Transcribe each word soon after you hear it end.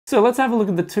So let's have a look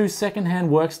at the two second-hand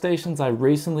workstations I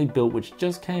recently built, which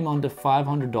just came under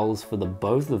 $500 for the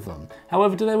both of them.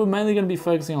 However, today we're mainly going to be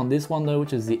focusing on this one though,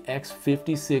 which is the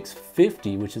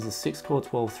X5650, which is a 6-core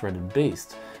 12-threaded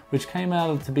beast, which came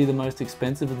out to be the most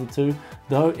expensive of the two,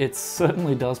 though it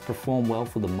certainly does perform well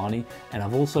for the money, and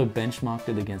I've also benchmarked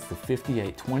it against the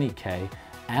 5820K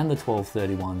and the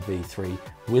 1231 V3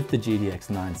 with the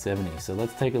GTX 970. So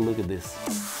let's take a look at this.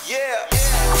 Yeah.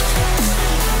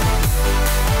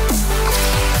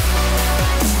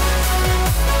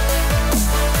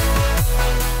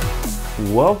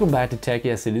 Welcome back to Tech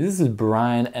Yeah City. This is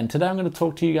Brian, and today I'm going to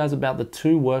talk to you guys about the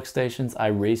two workstations I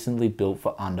recently built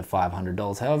for under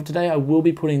 $500. However, today I will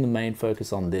be putting the main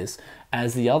focus on this,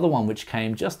 as the other one, which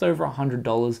came just over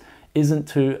 $100, isn't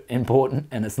too important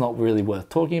and it's not really worth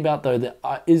talking about, though there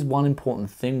is one important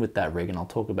thing with that rig, and I'll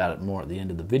talk about it more at the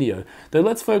end of the video. Though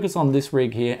let's focus on this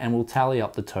rig here and we'll tally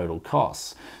up the total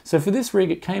costs. So for this rig,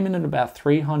 it came in at about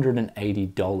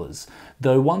 $380.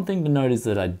 Though one thing to note is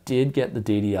that I did get the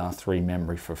DDR3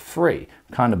 memory for free,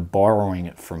 kind of borrowing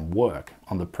it from work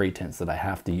on the pretense that I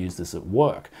have to use this at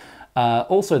work.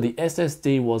 Also, the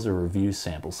SSD was a review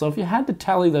sample. So if you had to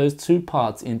tally those two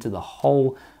parts into the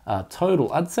whole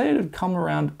total, I'd say it would come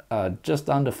around just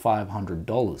under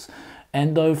 $500.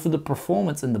 And though for the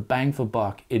performance and the bang for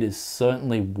buck, it is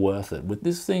certainly worth it. With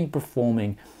this thing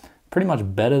performing pretty much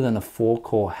better than a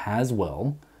 4-core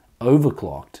Haswell,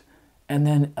 overclocked, and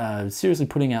then seriously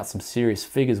putting out some serious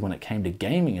figures when it came to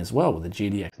gaming as well with the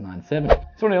GTX 970.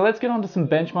 So anyway, let's get on to some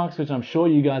benchmarks, which I'm sure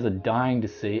you guys are dying to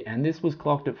see. And this was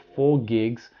clocked at 4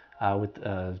 gigs with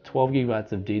 12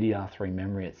 gigabytes of DDR3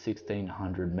 memory at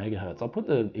 1600 megahertz. I'll put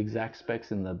the exact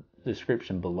specs in the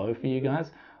description below for you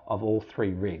guys of all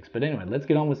three rigs. But anyway, let's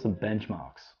get on with some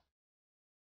benchmarks.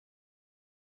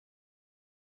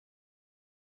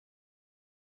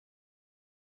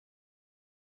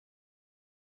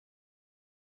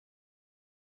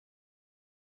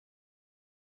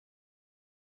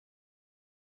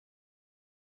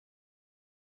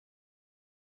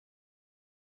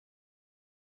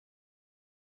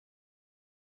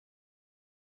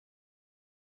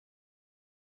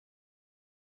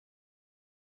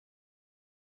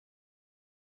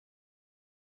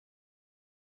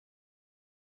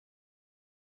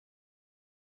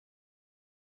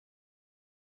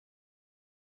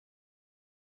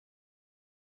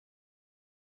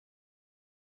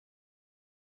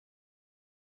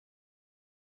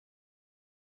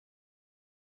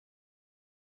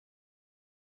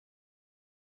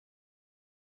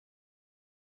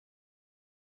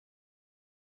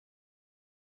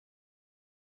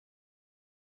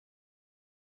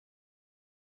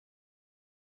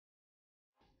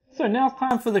 So now it's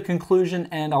time for the conclusion,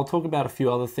 and I'll talk about a few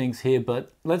other things here,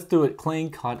 but let's do it clean,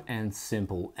 cut, and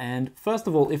simple. And first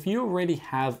of all, if you already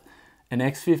have an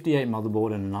X58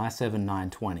 motherboard and an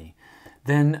i7-920,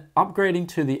 then upgrading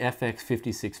to the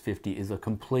FX5650 is a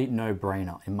complete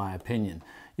no-brainer, in my opinion.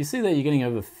 You see that you're getting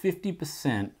over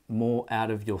 50% more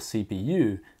out of your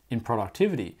CPU in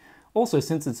productivity. Also,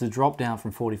 since it's a drop down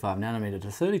from 45 nanometer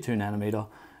to 32 nanometer,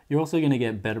 you're also going to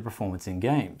get better performance in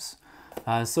games.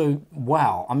 So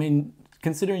wow, I mean,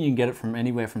 considering you can get it from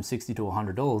anywhere from $60 to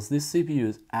 $100, this CPU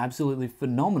is absolutely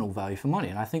phenomenal value for money.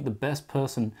 And I think the best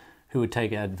person who would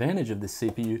take advantage of this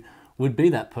CPU would be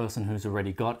that person who's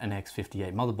already got an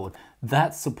X58 motherboard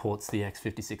that supports the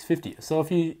X5650. So if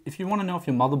you want to know if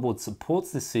your motherboard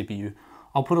supports this CPU,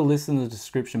 I'll put a list in the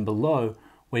description below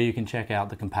where you can check out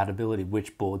the compatibility,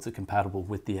 which boards are compatible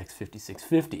with the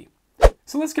X5650.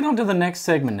 So let's get on to the next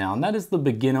segment now, and that is the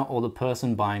beginner or the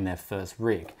person buying their first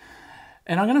rig.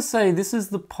 And I'm going to say this is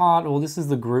the part, or this is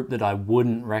the group that I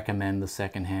wouldn't recommend the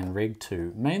second-hand rig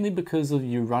to, mainly because of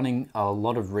you running a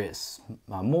lot of risks,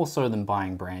 more so than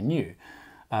buying brand new.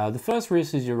 The first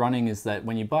risk is you're running is that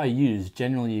when you buy used,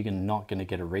 generally you're not going to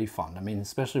get a refund. I mean,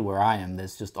 especially where I am,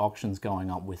 there's just auctions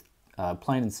going up with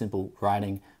plain and simple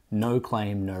writing, no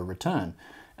claim, no return.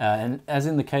 And as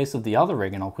in the case of the other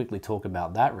rig, and I'll quickly talk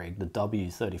about that rig, the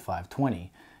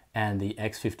W3520 and the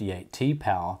X58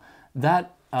 T-Power,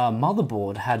 that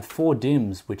motherboard had 4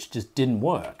 DIMMs which just didn't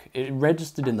work. It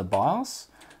registered in the BIOS,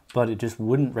 but it just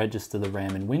wouldn't register the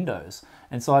RAM in Windows.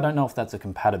 And so I don't know if that's a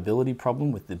compatibility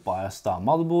problem with the BIOS style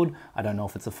motherboard. I don't know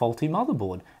if it's a faulty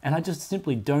motherboard. And I just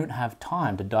simply don't have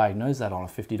time to diagnose that on a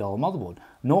 $50 motherboard,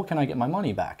 nor can I get my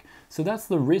money back. So that's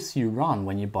the risk you run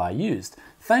when you buy used.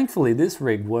 Thankfully, this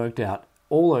rig worked out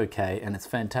all okay, and it's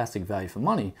fantastic value for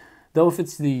money. Though if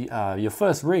it's your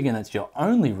first rig and it's your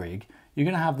only rig, you're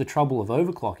going to have the trouble of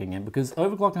overclocking it, because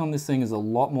overclocking on this thing is a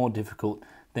lot more difficult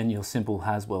than your simple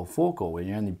Haswell 4-core, where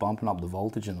you're only bumping up the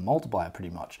voltage and the multiplier pretty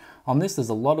much. On this, there's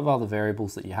a lot of other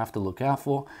variables that you have to look out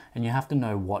for, and you have to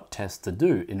know what tests to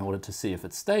do in order to see if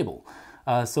it's stable.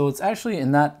 So it's actually,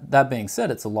 in that being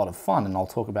said, it's a lot of fun, and I'll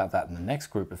talk about that in the next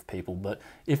group of people. But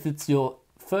if it's your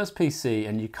first PC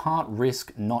and you can't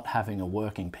risk not having a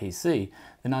working PC,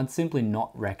 then I'd simply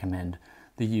not recommend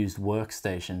the used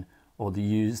workstation or the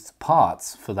used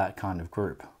parts for that kind of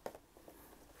group.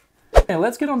 Okay,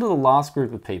 let's get on to the last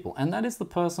group of people, and that is the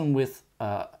person with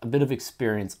a bit of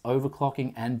experience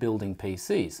overclocking and building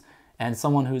PCs, and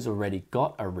someone who's already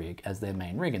got a rig as their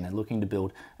main rig and they're looking to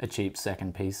build a cheap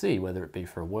second PC, whether it be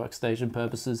for workstation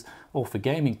purposes or for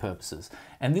gaming purposes.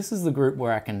 And this is the group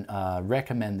where I can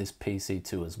recommend this PC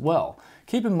to as well.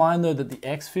 Keep in mind though that the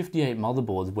X58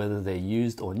 motherboards, whether they're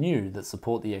used or new, that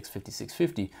support the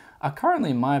X5650 are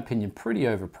currently, in my opinion, pretty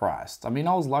overpriced. I mean,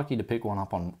 I was lucky to pick one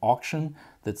up on auction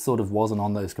that sort of wasn't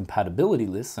on those compatibility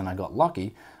lists, and I got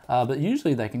lucky, but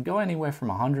usually they can go anywhere from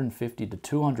 150 to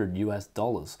 200 US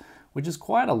dollars, which is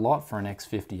quite a lot for an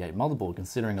X58 motherboard,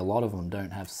 considering a lot of them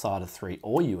don't have SATA 3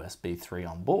 or USB 3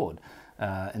 on board.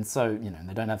 And so, you know,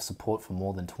 they don't have support for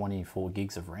more than 24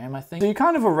 gigs of RAM, I think. So you're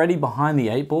kind of already behind the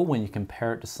 8-ball when you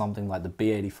compare it to something like the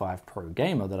B85 Pro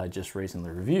Gamer that I just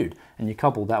recently reviewed. And you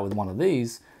couple that with one of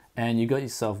these, and you got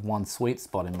yourself one sweet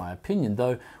spot, in my opinion.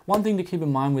 Though, one thing to keep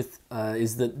in mind with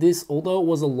is that this, although it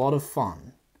was a lot of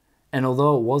fun, and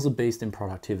although it was a beast in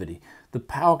productivity, the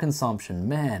power consumption,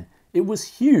 man, it was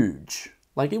huge.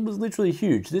 Like, it was literally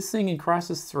huge. This thing in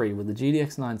Crysis 3 with the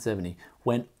GTX 970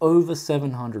 went over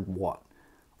 700 watt.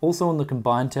 Also on the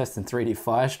combined test in 3D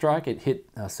Firestrike, it hit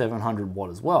 700 watt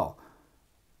as well.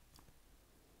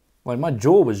 Like, my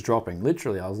jaw was dropping,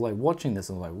 literally. I was like watching this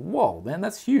and I was like, whoa, man,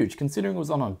 that's huge, considering it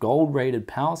was on a gold rated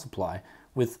power supply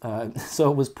with, so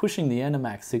it was pushing the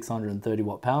Enermax 630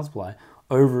 watt power supply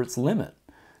over its limit.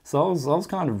 So I was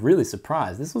kind of really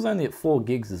surprised. This was only at 4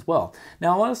 gigs as well.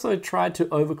 Now, I also tried to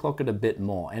overclock it a bit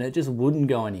more, and it just wouldn't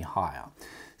go any higher.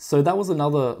 So that was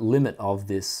another limit of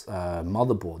this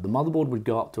motherboard. The motherboard would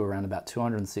go up to around about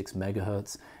 206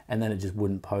 megahertz, and then it just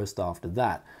wouldn't post after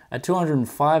that. At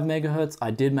 205 megahertz, I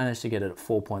did manage to get it at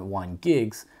 4.1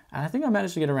 gigs, and I think I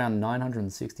managed to get around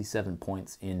 967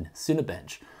 points in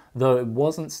Cinebench, though it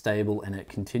wasn't stable and it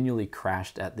continually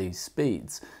crashed at these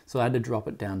speeds. So I had to drop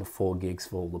it down to 4 gigs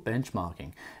for all the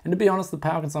benchmarking. And to be honest, the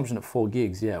power consumption at 4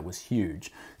 gigs, yeah, it was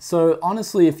huge. So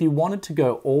honestly, if you wanted to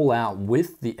go all out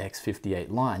with the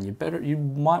X58 line, you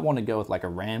might want to go with like a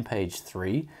Rampage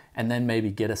 3 and then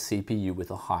maybe get a CPU with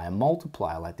a higher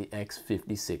multiplier like the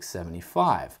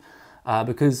X5650.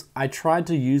 Because I tried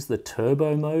to use the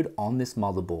turbo mode on this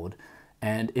motherboard,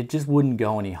 and it just wouldn't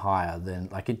go any higher than,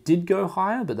 like, it did go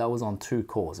higher, but that was on 2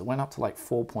 cores. It went up to like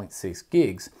 4.6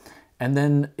 gigs. And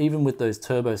then even with those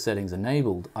turbo settings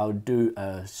enabled, I would do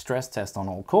a stress test on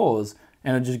all cores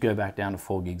and it would just go back down to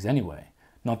 4 gigs anyway.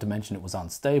 Not to mention it was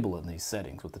unstable in these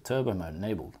settings with the turbo mode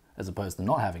enabled, as opposed to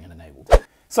not having it enabled.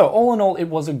 So all in all, it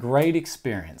was a great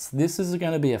experience. This is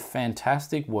going to be a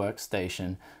fantastic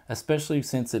workstation, especially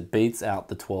since it beats out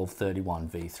the 1231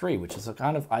 V3, which is a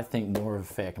kind of, I think, more of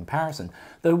a fair comparison.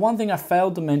 Though one thing I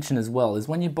failed to mention as well is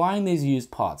when you're buying these used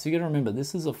parts, you got to remember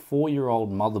this is a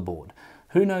 4-year-old motherboard.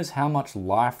 Who knows how much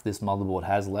life this motherboard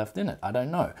has left in it? I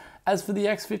don't know. As for the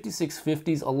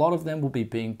X5650s, a lot of them will be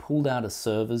being pulled out of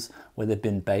servers where they've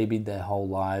been babied their whole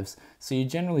lives, so you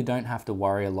generally don't have to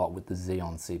worry a lot with the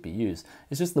Xeon CPUs.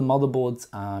 It's just the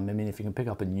motherboards. I mean, if you can pick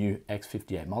up a new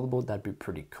X58 motherboard, that'd be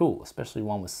pretty cool, especially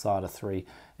one with SATA 3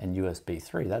 and USB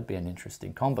 3. That'd be an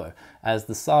interesting combo, as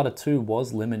the SATA 2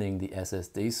 was limiting the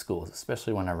SSD scores,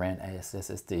 especially when I ran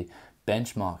ASSSD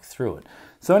benchmark through it.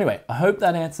 So anyway, I hope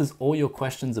that answers all your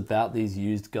questions about these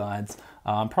used guides.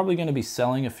 I'm probably going to be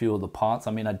selling a few of the parts.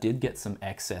 I mean, I did get some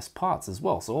excess parts as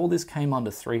well. So all this came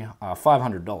under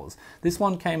 $500. This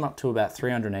one came up to about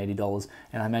 $380,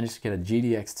 and I managed to get a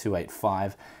GTX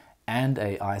 285 and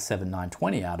a i7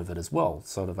 920 out of it as well,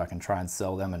 so that I can try and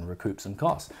sell them and recoup some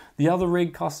costs. The other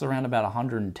rig costs around about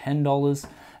 $110,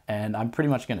 and I'm pretty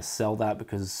much going to sell that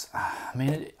because, I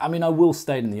mean, I will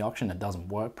state in the auction it doesn't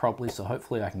work properly, so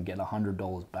hopefully I can get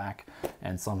 $100 back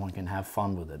and someone can have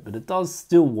fun with it. But it does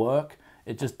still work.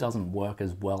 It just doesn't work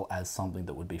as well as something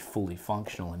that would be fully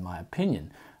functional, in my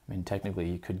opinion. I mean, technically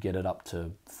you could get it up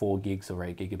to 4 gigs or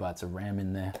 8 gigabytes of RAM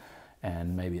in there,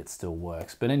 and maybe it still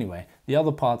works. But anyway, the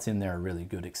other parts in there are really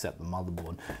good except the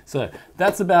motherboard. So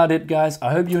that's about it, guys.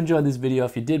 I hope you enjoyed this video.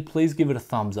 If you did, please give it a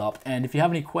thumbs up. And if you have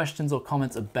any questions or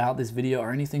comments about this video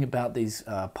or anything about these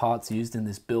parts used in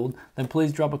this build, then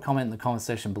please drop a comment in the comment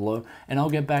section below and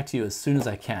I'll get back to you as soon as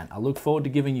I can. I look forward to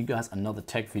giving you guys another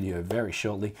tech video very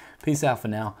shortly. Peace out for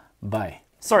now. Bye.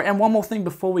 Sorry, and one more thing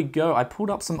before we go, I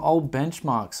pulled up some old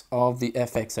benchmarks of the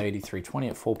FX8320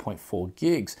 at 4.4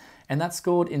 gigs, and that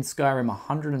scored in Skyrim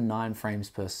 109 frames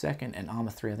per second, and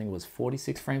Arma 3 I think it was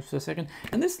 46 frames per second,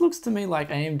 and this looks to me like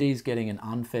AMD's getting an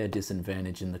unfair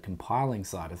disadvantage in the compiling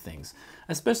side of things,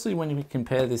 especially when you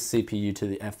compare this CPU to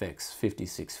the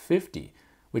FX5650,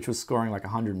 which was scoring like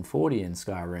 140 in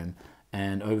Skyrim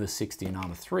and over 60 in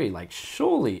Arma 3. Like,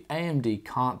 surely AMD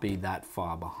can't be that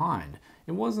far behind.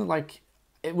 It wasn't like...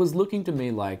 It was looking to me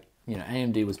like, you know,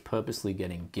 AMD was purposely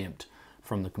getting gimped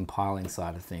from the compiling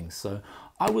side of things. So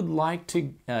I would like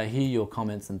to hear your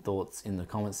comments and thoughts in the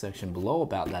comment section below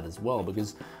about that as well,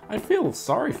 because I feel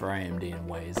sorry for AMD in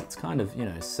ways. It's kind of, you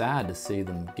know, sad to see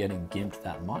them getting gimped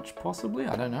that much, possibly.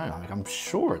 I don't know. Like, I'm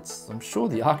sure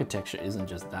the architecture isn't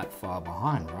just that far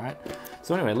behind, right?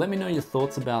 So anyway, let me know your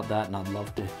thoughts about that, and I'd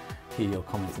love to hear your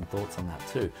comments and thoughts on that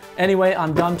too. Anyway,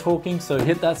 I'm done talking, so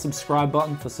hit that subscribe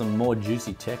button for some more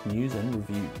juicy tech news and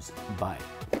reviews. Bye.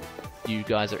 You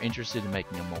guys are interested in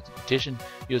making a multi-partition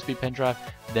USB pen drive,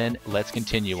 then let's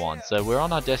continue on. So we're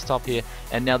on our desktop here,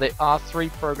 and now there are 3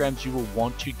 programs you will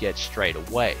want to get straight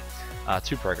away.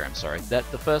 2 programs, sorry. The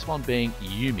first one being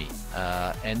Yumi.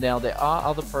 And now there are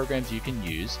other programs you can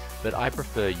use, but I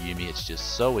prefer Yumi. It's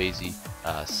just so easy.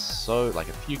 So like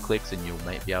a few clicks and you'll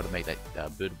be able to make that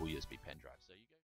bootable USB